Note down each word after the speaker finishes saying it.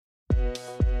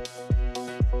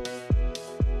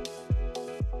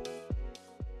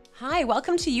Hi,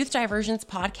 welcome to Youth Diversions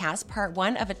Podcast, part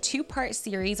one of a two-part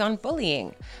series on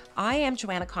bullying. I am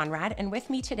Joanna Conrad, and with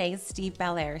me today is Steve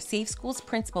Belair, Safe Schools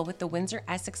Principal with the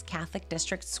Windsor-Essex Catholic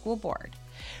District School Board.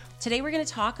 Today we're going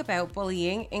to talk about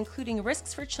bullying, including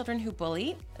risks for children who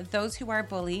bully, those who are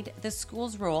bullied, the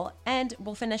school's role, and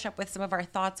we'll finish up with some of our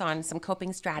thoughts on some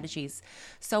coping strategies.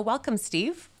 So welcome,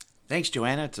 Steve. Thanks,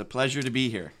 Joanna. It's a pleasure to be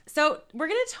here. So we're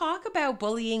going to talk about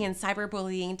bullying and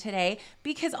cyberbullying today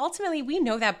because ultimately we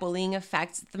know that bullying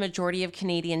affects the majority of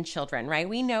Canadian children, right?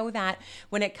 We know that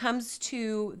when it comes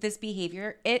to this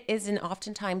behavior, it is an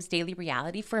oftentimes daily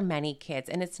reality for many kids,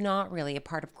 and it's not really a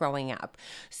part of growing up.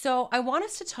 So I want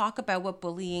us to talk about what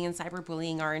bullying and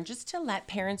cyberbullying are, and just to let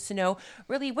parents know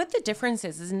really what the difference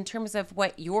is in terms of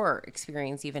what your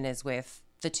experience even is with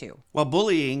the two. Well,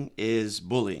 bullying is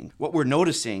bullying. What we're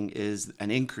noticing is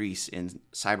an increase in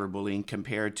cyberbullying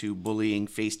compared to bullying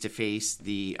face-to-face,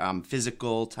 the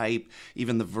physical type,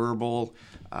 even the verbal.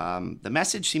 The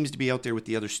message seems to be out there with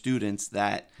the other students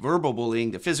that verbal bullying,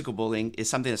 the physical bullying, is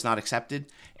something that's not accepted,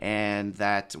 and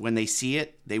that when they see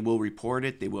it, they will report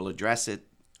it, they will address it.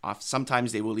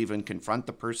 Sometimes they will even confront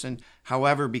the person.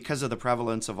 However, because of the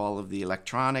prevalence of all of the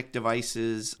electronic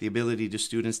devices, the ability to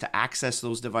students to access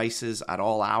those devices at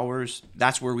all hours,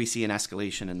 that's where we see an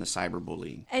escalation in the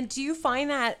cyberbullying. And do you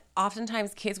find that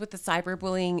oftentimes kids with the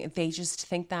cyberbullying, they just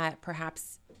think that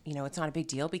perhaps it's not a big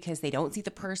deal because they don't see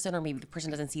the person, or maybe the person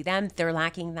doesn't see them? They're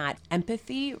lacking that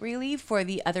empathy, really, for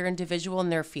the other individual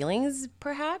and their feelings,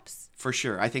 perhaps? For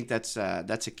sure. I think that's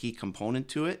a key component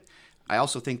to it. I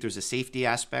also think there's a safety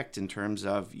aspect in terms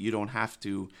of you don't have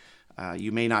to,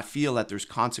 you may not feel that there's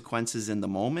consequences in the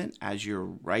moment as you're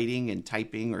writing and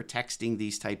typing or texting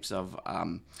these types of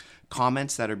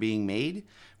comments that are being made.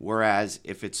 Whereas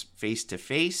if it's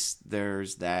face-to-face,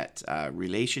 there's that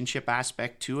relationship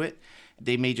aspect to it.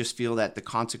 They may just feel that the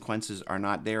consequences are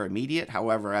not there immediate.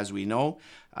 However, as we know,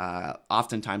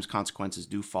 oftentimes consequences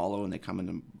do follow, and they come in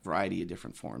a variety of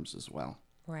different forms as well.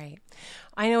 Right.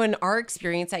 I know in our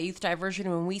experience at Youth Diversion,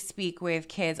 when we speak with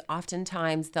kids,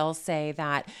 oftentimes they'll say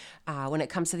that when it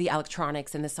comes to the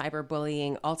electronics and the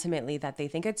cyberbullying, ultimately that they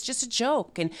think it's just a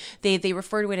joke, and they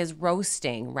refer to it as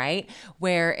roasting, right?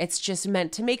 Where it's just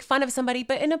meant to make fun of somebody,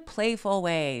 but in a playful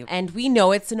way. And we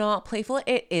know it's not playful.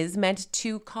 It is meant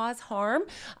to cause harm.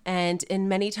 And in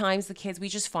many times the kids, we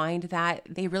just find that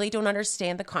they really don't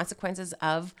understand the consequences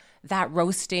of that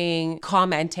roasting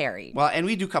commentary. Well, and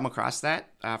we do come across that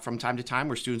from time to time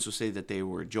where students will say that they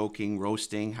were joking,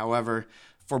 roasting. However,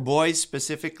 for boys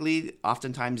specifically,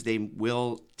 oftentimes they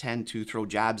will tend to throw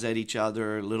jabs at each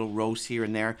other, little roasts here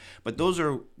and there. But those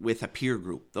are with a peer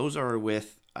group. Those are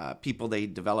with people they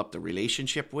developed a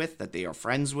relationship with, that they are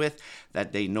friends with,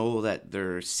 that they know that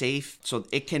they're safe. So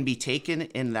it can be taken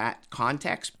in that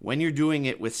context. When you're doing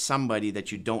it with somebody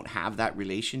that you don't have that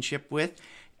relationship with,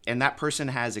 and that person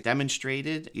has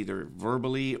demonstrated either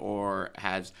verbally or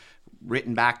has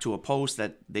written back to a post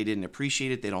that they didn't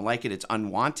appreciate it, they don't like it, it's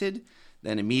unwanted,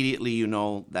 then immediately you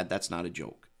know that that's not a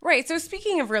joke. Right. So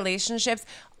speaking of relationships,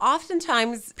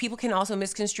 oftentimes people can also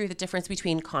misconstrue the difference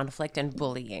between conflict and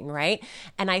bullying, right?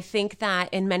 And I think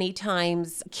that in many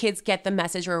times kids get the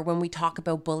message, or when we talk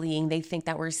about bullying, they think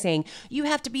that we're saying you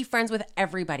have to be friends with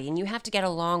everybody and you have to get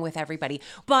along with everybody.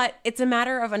 But it's a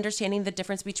matter of understanding the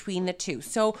difference between the two.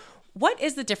 So what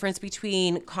is the difference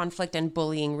between conflict and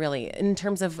bullying, really, in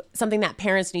terms of something that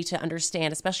parents need to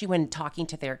understand, especially when talking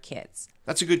to their kids?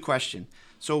 That's a good question.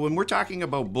 So when we're talking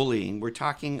about bullying, we're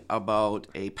talking about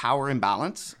a power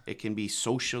imbalance. It can be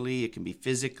socially, it can be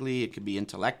physically, it can be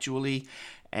intellectually,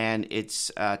 and it's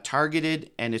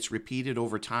targeted and it's repeated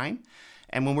over time.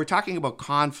 And when we're talking about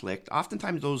conflict,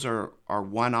 oftentimes those are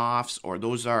one-offs, or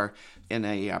those are in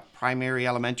a primary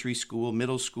elementary school,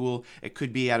 middle school. It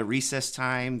could be at a recess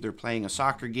time, they're playing a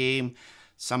soccer game,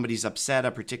 somebody's upset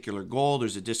a particular goal,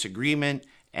 there's a disagreement,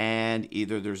 and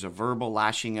either there's a verbal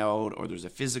lashing out or there's a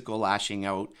physical lashing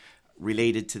out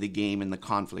related to the game and the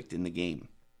conflict in the game.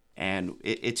 And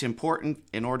it's important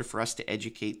in order for us to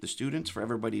educate the students, for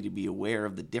everybody to be aware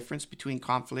of the difference between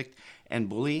conflict and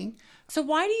bullying. So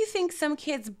why do you think some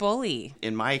kids bully?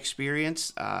 In my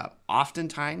experience,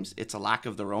 oftentimes it's a lack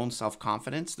of their own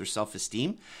self-confidence, their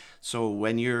self-esteem. So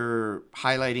when you're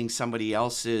highlighting somebody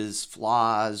else's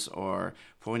flaws or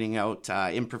pointing out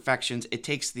imperfections, it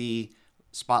takes the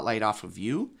spotlight off of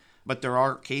you. But there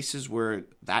are cases where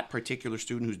that particular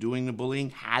student who's doing the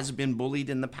bullying has been bullied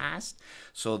in the past.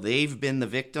 So they've been the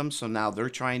victim. So now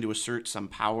they're trying to assert some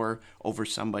power over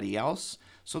somebody else.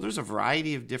 So there's a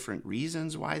variety of different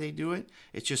reasons why they do it.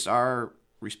 It's just our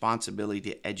responsibility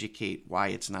to educate why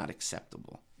it's not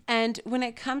acceptable. And when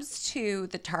it comes to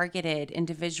the targeted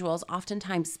individuals,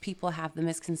 oftentimes people have the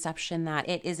misconception that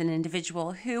it is an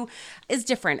individual who is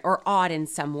different or odd in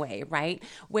some way, right?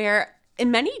 Where and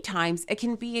many times it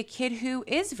can be a kid who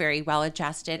is very well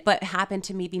adjusted, but happen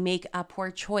to maybe make a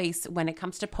poor choice when it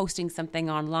comes to posting something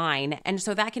online. And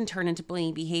so that can turn into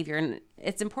bullying behavior. And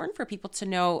it's important for people to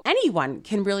know anyone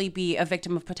can really be a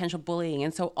victim of potential bullying.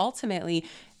 And so ultimately,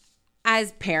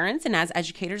 as parents and as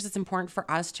educators, it's important for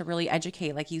us to really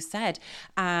educate, like you said,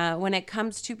 when it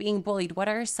comes to being bullied. What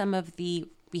are some of the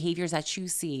behaviors that you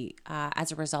see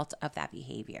as a result of that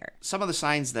behavior? Some of the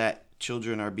signs that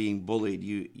children are being bullied,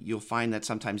 you'll find that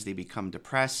sometimes they become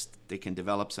depressed, they can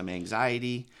develop some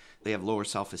anxiety, they have lower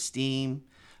self-esteem,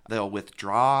 they'll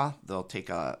withdraw, they'll take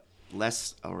a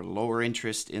less or lower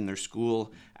interest in their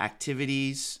school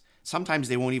activities. Sometimes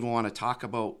they won't even want to talk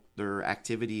about their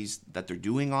activities that they're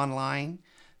doing online.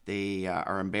 They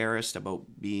are embarrassed about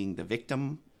being the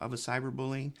victim of a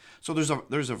cyberbullying. So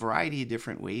there's a variety of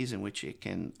different ways in which it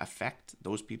can affect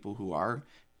those people who are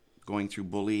going through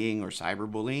bullying or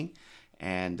cyberbullying.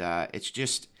 And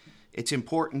it's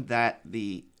important that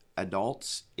the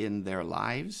adults in their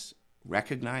lives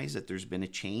recognize that there's been a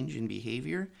change in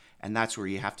behavior. And that's where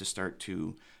you have to start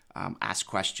to ask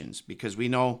questions, because we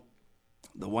know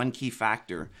the one key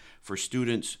factor for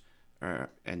students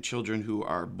and children who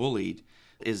are bullied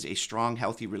is a strong,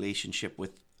 healthy relationship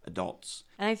with adults.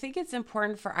 And I think it's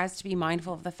important for us to be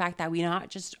mindful of the fact that we not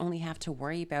just only have to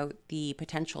worry about the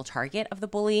potential target of the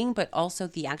bullying, but also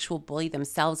the actual bully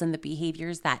themselves and the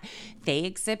behaviors that they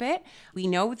exhibit. We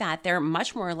know that they're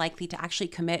much more likely to actually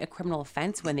commit a criminal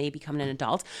offense when they become an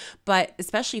adult, but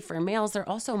especially for males, they're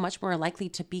also much more likely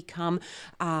to become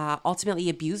ultimately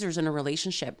abusers in a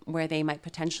relationship where they might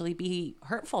potentially be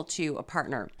hurtful to a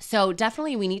partner. So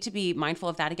definitely we need to be mindful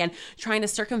of that. Again, trying to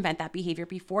circumvent that behavior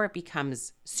before it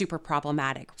becomes super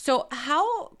problematic. So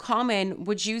how common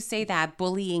would you say that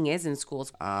bullying is in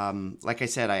schools? Like I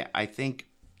said, I think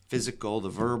physical, the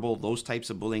verbal, those types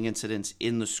of bullying incidents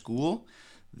in the school,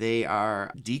 they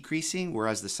are decreasing,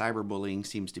 whereas the cyberbullying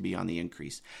seems to be on the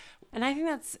increase. And I think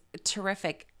that's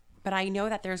terrific. But I know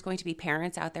that there's going to be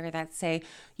parents out there that say,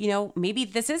 maybe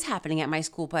this is happening at my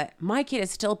school, but my kid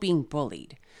is still being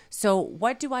bullied. So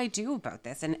what do I do about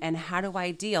this? And how do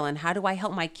I deal? And how do I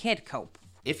help my kid cope?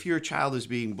 If your child is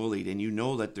being bullied and you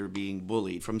know that they're being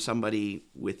bullied from somebody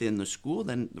within the school,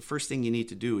 then the first thing you need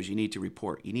to do is you need to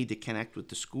report. You need to connect with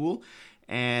the school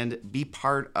and be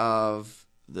part of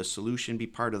the solution, be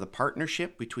part of the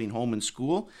partnership between home and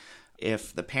school.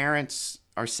 If the parents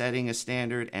are setting a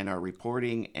standard and are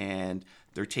reporting and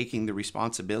they're taking the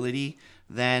responsibility,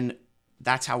 then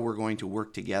that's how we're going to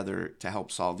work together to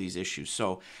help solve these issues.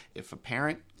 So if a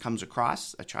parent comes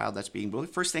across a child that's being bullied,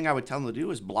 first thing I would tell them to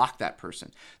do is block that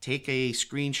person. Take a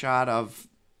screenshot of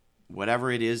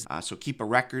whatever it is. So keep a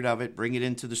record of it, bring it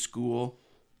into the school,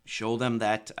 show them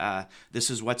that this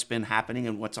is what's been happening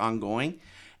and what's ongoing.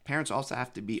 Parents also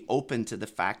have to be open to the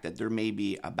fact that there may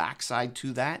be a backside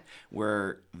to that,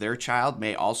 where their child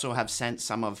may also have sent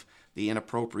some of the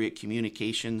inappropriate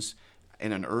communications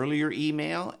in an earlier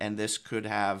email, and this could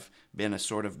have been a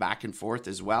sort of back and forth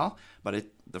as well. But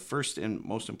the first and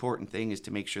most important thing is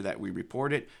to make sure that we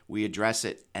report it, we address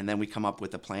it, and then we come up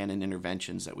with a plan and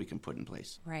interventions that we can put in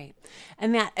place. Right.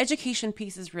 And that education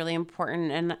piece is really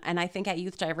important. And I think at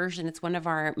Youth Diversion, it's one of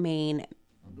our main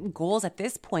goals at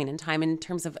this point in time in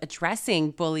terms of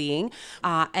addressing bullying.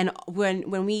 And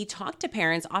when we talk to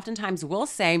parents, oftentimes we'll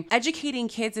say educating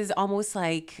kids is almost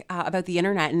like about the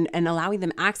internet and allowing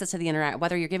them access to the internet,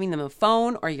 whether you're giving them a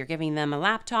phone or you're giving them a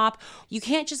laptop. You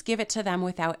can't just give it to them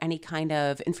without any kind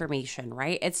of information,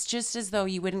 right? It's just as though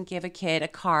you wouldn't give a kid a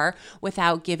car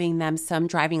without giving them some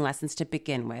driving lessons to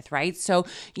begin with, right? So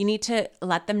you need to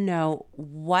let them know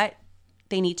what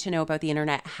they need to know about the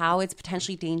internet, how it's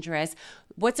potentially dangerous,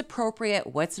 what's appropriate,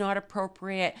 what's not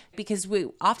appropriate, because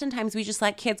oftentimes we just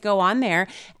let kids go on there,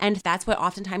 and that's what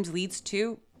oftentimes leads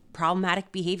to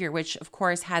problematic behavior, which of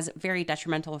course has very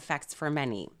detrimental effects for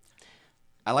many.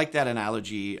 I like that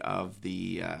analogy of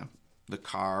the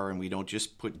car, and we don't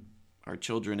just put our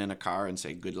children in a car and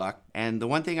say good luck. And the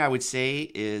one thing I would say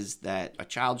is that a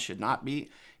child should not be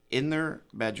in their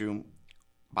bedroom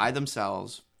by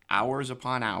themselves hours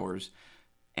upon hours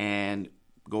and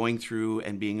going through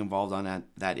and being involved on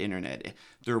that internet.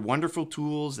 They're wonderful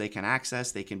tools they can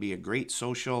access. They can be a great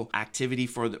social activity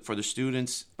for the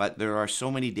students, but there are so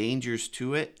many dangers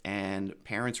to it, and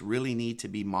parents really need to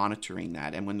be monitoring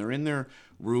that. And when they're in their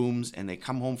rooms and they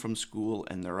come home from school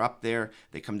and they're up there,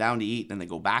 they come down to eat and they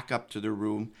go back up to their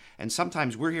room. And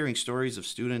sometimes we're hearing stories of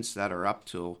students that are up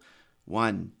till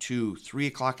 1, 2, 3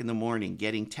 o'clock in the morning,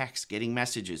 getting texts, getting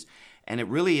messages. And it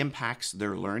really impacts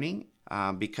their learning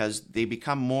because they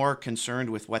become more concerned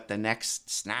with what the next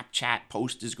Snapchat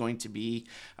post is going to be,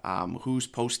 who's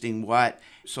posting what.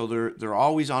 So they're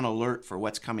always on alert for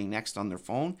what's coming next on their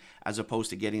phone, as opposed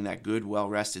to getting that good,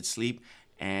 well-rested sleep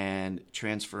and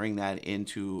transferring that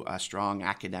into a strong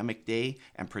academic day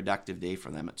and productive day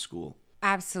for them at school.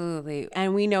 Absolutely.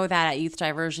 And we know that at Youth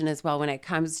Diversion as well, when it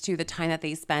comes to the time that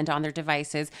they spend on their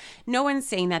devices. No one's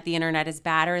saying that the internet is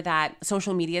bad or that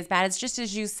social media is bad. It's just,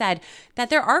 as you said, that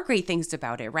there are great things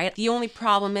about it, right? The only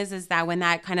problem is that when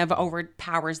that kind of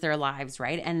overpowers their lives,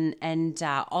 right? And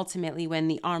ultimately when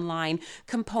the online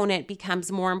component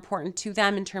becomes more important to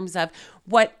them in terms of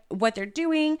what they're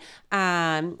doing,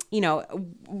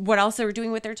 what else they're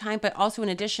doing with their time, but also in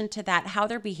addition to that, how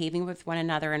they're behaving with one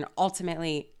another and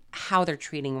ultimately how they're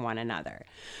treating one another.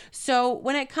 So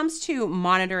when it comes to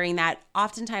monitoring that,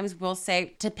 oftentimes we'll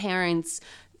say to parents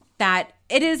that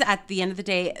it is, at the end of the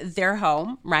day, their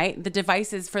home, right? The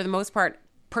device is, for the most part,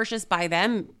 purchased by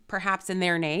them, perhaps in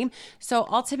their name. So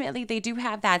ultimately, they do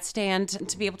have that stand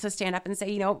to be able to stand up and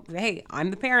say, hey,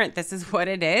 I'm the parent. This is what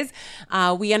it is.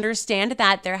 We understand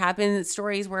that there have been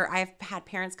stories where I've had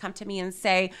parents come to me and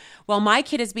say, well, my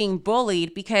kid is being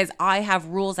bullied because I have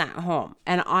rules at home.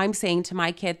 And I'm saying to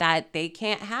my kid that they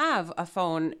can't have a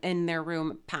phone in their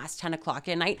room past 10 o'clock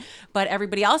at night, but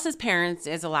everybody else's parents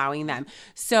is allowing them.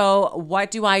 So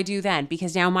what do I do then?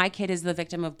 Because now my kid is the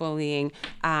victim of bullying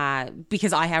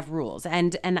because I have rules.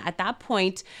 And at that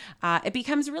point, it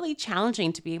becomes really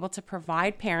challenging to be able to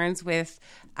provide parents with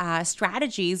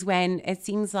strategies when it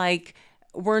seems like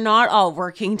we're not all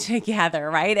working together,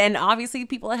 right? And obviously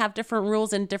people have different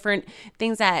rules and different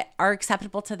things that are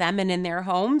acceptable to them and in their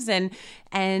homes. And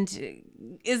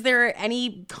is there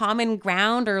any common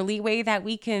ground or leeway that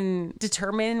we can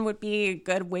determine would be a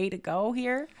good way to go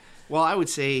here? Well, I would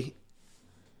say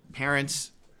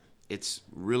parents, it's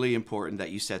really important that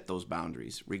you set those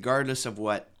boundaries, regardless of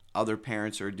what other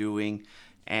parents are doing.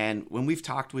 And when we've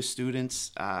talked with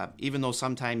students, even though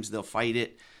sometimes they'll fight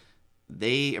it,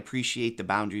 they appreciate the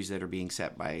boundaries that are being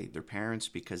set by their parents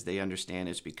because they understand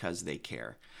it's because they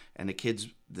care. And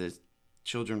the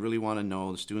children really want to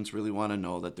know, the students really want to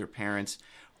know that their parents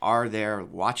are there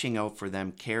watching out for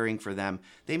them, caring for them.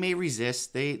 They may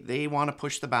resist. They want to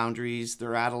push the boundaries.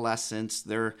 They're adolescents.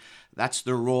 That's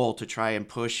their role, to try and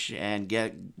push and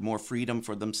get more freedom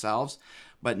for themselves.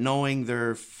 But knowing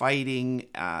they're fighting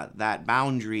that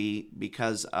boundary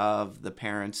because of the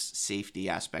parents' safety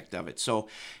aspect of it. So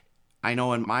I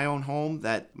know in my own home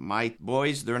that my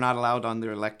boys, they're not allowed on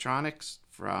their electronics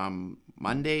from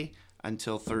Monday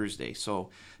until Thursday. So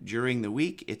during the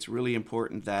week, it's really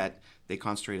important that they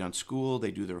concentrate on school, they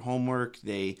do their homework,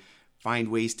 they find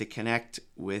ways to connect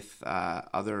with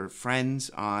other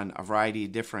friends on a variety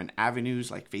of different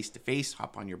avenues, like face-to-face,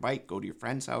 hop on your bike, go to your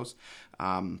friend's house.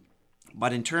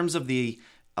 But in terms of the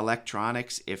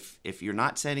electronics, if you're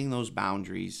not setting those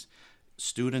boundaries,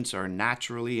 students are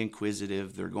naturally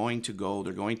inquisitive. They're going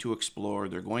to explore,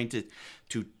 they're going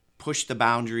to push the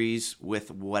boundaries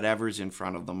with whatever's in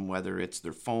front of them, whether it's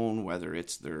their phone, whether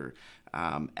it's their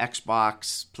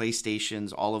Xbox,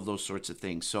 PlayStations, all of those sorts of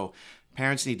things. So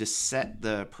parents need to set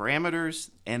the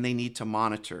parameters and they need to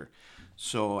monitor.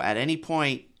 So at any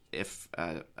point, if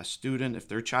a student, if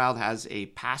their child has a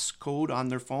passcode on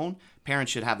their phone,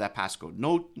 parents should have that passcode.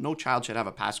 No child should have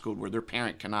a passcode where their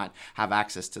parent cannot have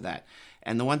access to that.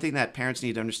 And the one thing that parents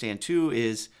need to understand too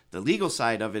is the legal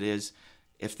side of it is,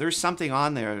 if there's something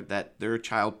on there that their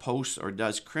child posts or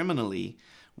does criminally,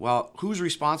 well, who's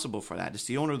responsible for that? It's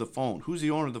the owner of the phone. Who's the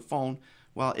owner of the phone?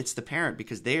 Well, it's the parent,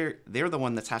 because they're the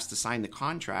one that has to sign the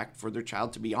contract for their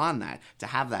child to be on that, to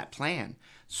have that plan.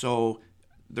 So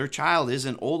their child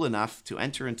isn't old enough to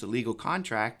enter into legal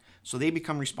contract, so they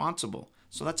become responsible.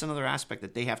 So that's another aspect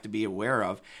that they have to be aware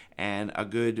of, and a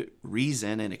good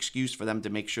reason and excuse for them to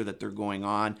make sure that they're going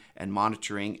on and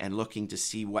monitoring and looking to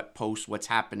see what posts, what's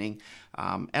happening.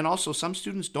 And also, some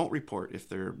students don't report if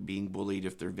they're being bullied,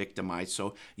 if they're victimized.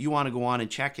 So you want to go on and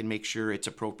check and make sure it's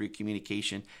appropriate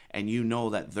communication and you know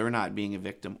that they're not being a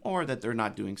victim or that they're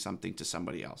not doing something to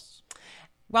somebody else.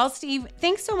 Well, Steve,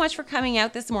 thanks so much for coming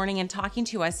out this morning and talking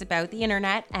to us about the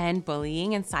internet and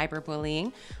bullying and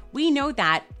cyberbullying. We know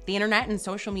that the internet and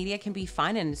social media can be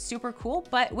fun and super cool,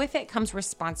 but with it comes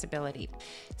responsibility.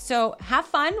 So have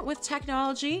fun with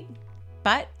technology,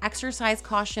 but exercise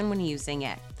caution when using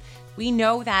it. We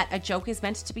know that a joke is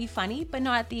meant to be funny, but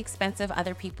not at the expense of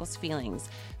other people's feelings.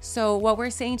 So what we're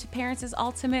saying to parents is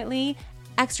ultimately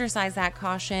exercise that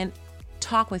caution,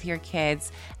 talk with your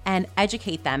kids, and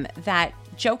educate them that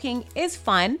joking is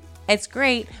fun. It's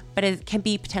great, but it can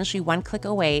be potentially one click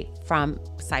away from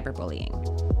cyberbullying.